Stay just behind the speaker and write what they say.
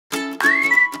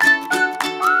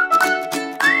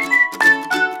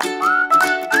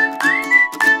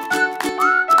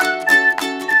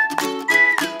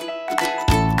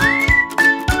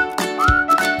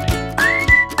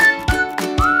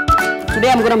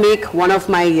going to make one of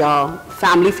my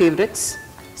family favorites.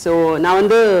 So now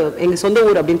வந்து எங்க சொந்த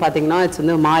ஊர் அப்படினு பாத்தீங்கன்னா it's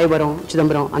வந்து மாயவரம்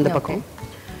சிதம்பரம் அந்த பக்கம்.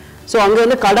 So அங்க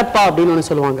வந்து கடப்பா அப்படினு ஒன்னு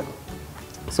சொல்லுவாங்க.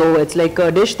 So it's like a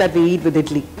dish that we eat with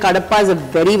idli. Kadappa is a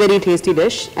very very tasty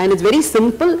dish and it's very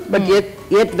simple but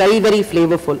yet very very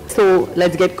flavorful. So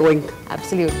let's get going.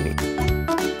 Absolutely.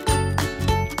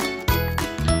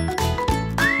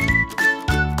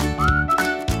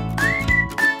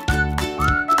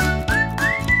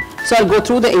 So I'll go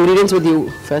through the ingredients with you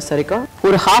first, Sarika.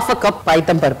 For half a cup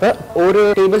paitam parpa, or a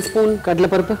tablespoon kadla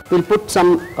parpa. We'll put some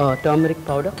turmeric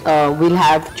powder. We'll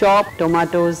have chopped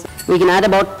tomatoes. We can add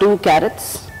about 2 carrots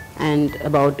and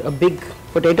about a big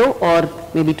potato or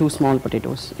maybe 2 small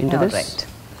potatoes into this. Right.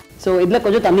 So idla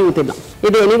konjam thanni oothidlam.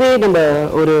 Idu anyway நம்ம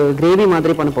ஒரு gravy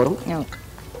மாதிரி பண்ண போறோம்.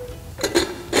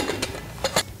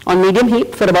 On medium heat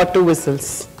for about 2 whistles.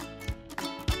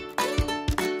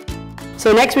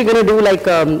 So next we're going to do like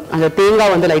அந்த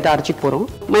தேங்காய் வந்து லைட்டா அரைச்சிக்க போறோம்.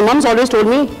 My mom's always told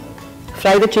me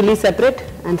fry the chili separate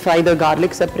and fry the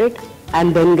garlic separate and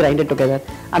then grind it together.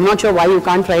 I'm not sure why you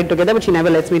can't fry it together but she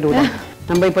never lets me do that.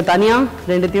 நம்ம இப்ப தனியா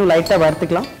ரெண்டுத்தையும் லைட்டா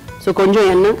வறுத்துக்கலாம். So கொஞ்சம்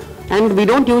எண்ணெய் and we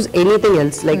don't use anything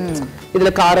else like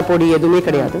இதுல கார பொடி எதுவுமே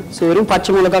கிடையாது. So வெறும்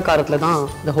பச்சை மிளகாய் காரத்துல தான்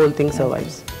the whole thing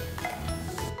survives.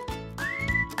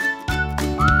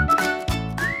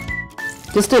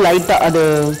 Just லைட்டா அது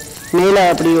மேல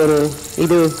அப்படி ஒரு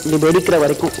இது வெடிக்கிற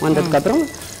வரைக்கும் வந்ததுக்கு அப்புறம்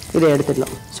இதை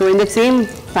எடுத்துடலாம். So in the same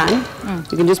pan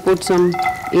you can just put some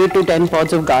 8 to 10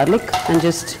 pods of garlic and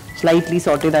just slightly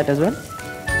saute that as well.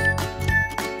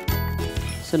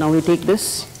 So now we take this.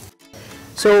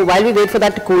 So while we wait for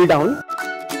that to cool down,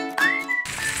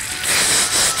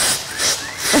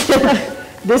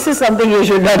 this is something you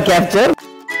should not capture.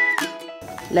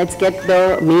 Let's get the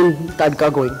main tadka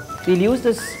going. We'll use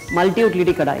this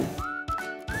multi-utility kadai.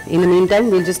 In the meantime,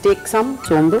 we'll just take some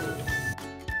sombu,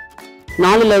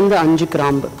 4 ல இருந்து 5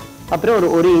 கிராம்பு, அப்புறம் ஒரு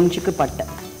 1 இன்ச்சுக்கு பட்டை.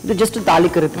 இது just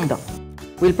தாளிக்கிறதுக்கு தான்.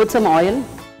 We'll put some oil.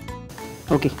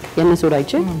 Okay, எண்ணெய்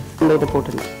சூடாயிடுச்சு. இதை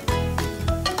போட்டுடலாம்.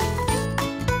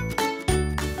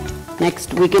 Next,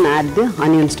 we can add the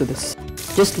onions to this.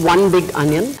 Just 1 big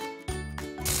onion.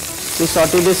 We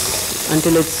saute this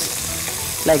until it's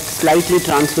like slightly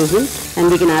translucent, and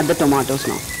we can add the tomatoes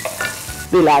now.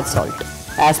 We'll add salt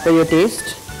as per your taste.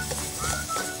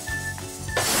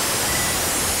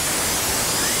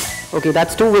 Okay,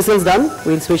 that's 2 whistles done.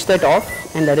 We'll switch that off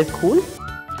and let it cool.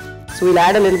 So we'll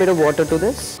add a little bit of water to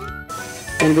this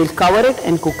and we'll cover it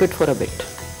and cook it for a bit.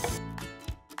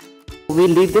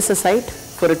 We'll leave this aside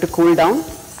for it to cool down.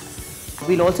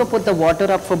 We'll also put the water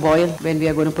up for boil when we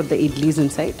are going to put the idlis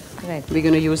inside. Right. We're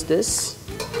going to use this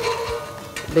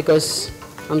because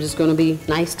I'm just going to be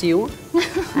nice to you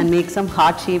and make some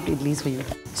heart-shaped idlis for you.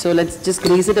 So let's just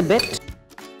grease it a bit.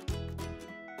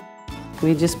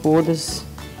 We just pour this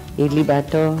idli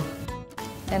batter.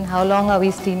 And how long are we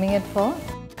steaming it for?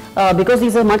 Because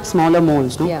these are much smaller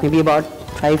molds, no? Yeah. Maybe about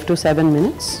 5 to 7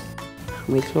 minutes.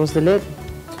 We close the lid.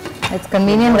 It's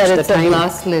convenient that it's a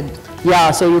glass lid. Yeah,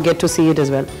 so you get to see it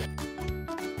as well.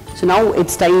 So now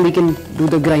it's time we can do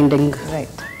the grinding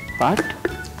part.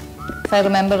 If I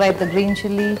remember right, the green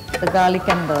chili, the garlic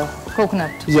and the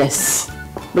coconut. Yes.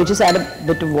 We just add a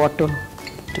bit of water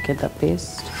to get that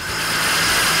paste.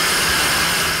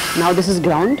 Now this is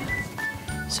ground,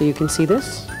 so you can see this.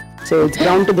 So it's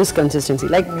ground to this consistency,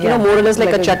 like you know, more or less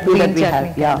like a chutney that we have.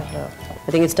 Yeah,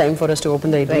 I think it's time for us to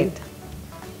open the idli. Right.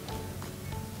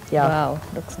 Yeah. Wow,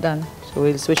 looks done. So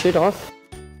we'll switch it off.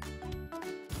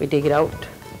 We take it out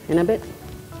in a bit.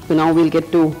 So now we'll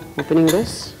get to opening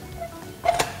this.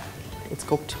 It's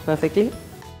cooked perfectly.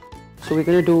 So what we're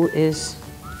going to do is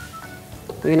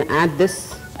we're going to add this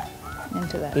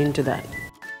into that.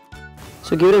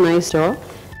 So give it a nice stir.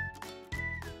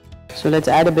 So let's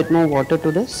add a bit more water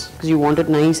to this because you want it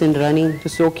nice and runny to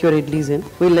soak your idlis in.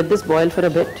 We'll let this boil for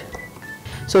a bit.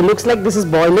 So it looks like this is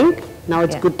boiling. Now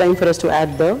it's good time for us to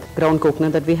add the ground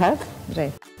coconut that we have.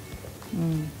 Right.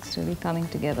 It's really coming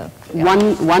together.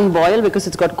 One boil because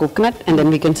it's got coconut and then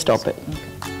we can stop it.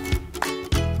 Okay.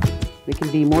 We can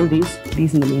demold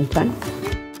these in the meantime.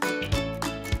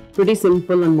 Pretty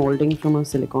simple and molding from a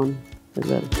silicone as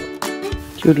well.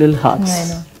 Cute little hearts. I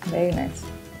know, very nice.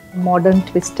 Modern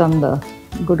twist on the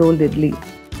good old idli.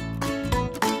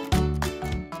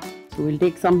 So we'll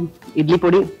take some idli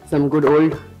podi, some good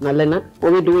old nallenna.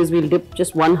 What we do is we'll dip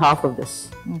just 1/2 of this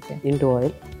into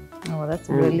oil. Oh, that's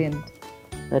brilliant.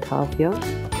 That half here.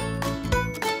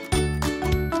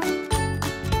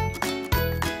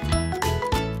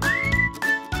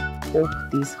 Poke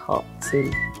these hearts in.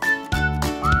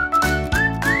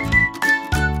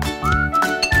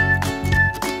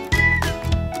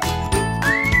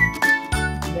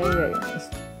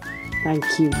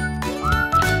 Thank you.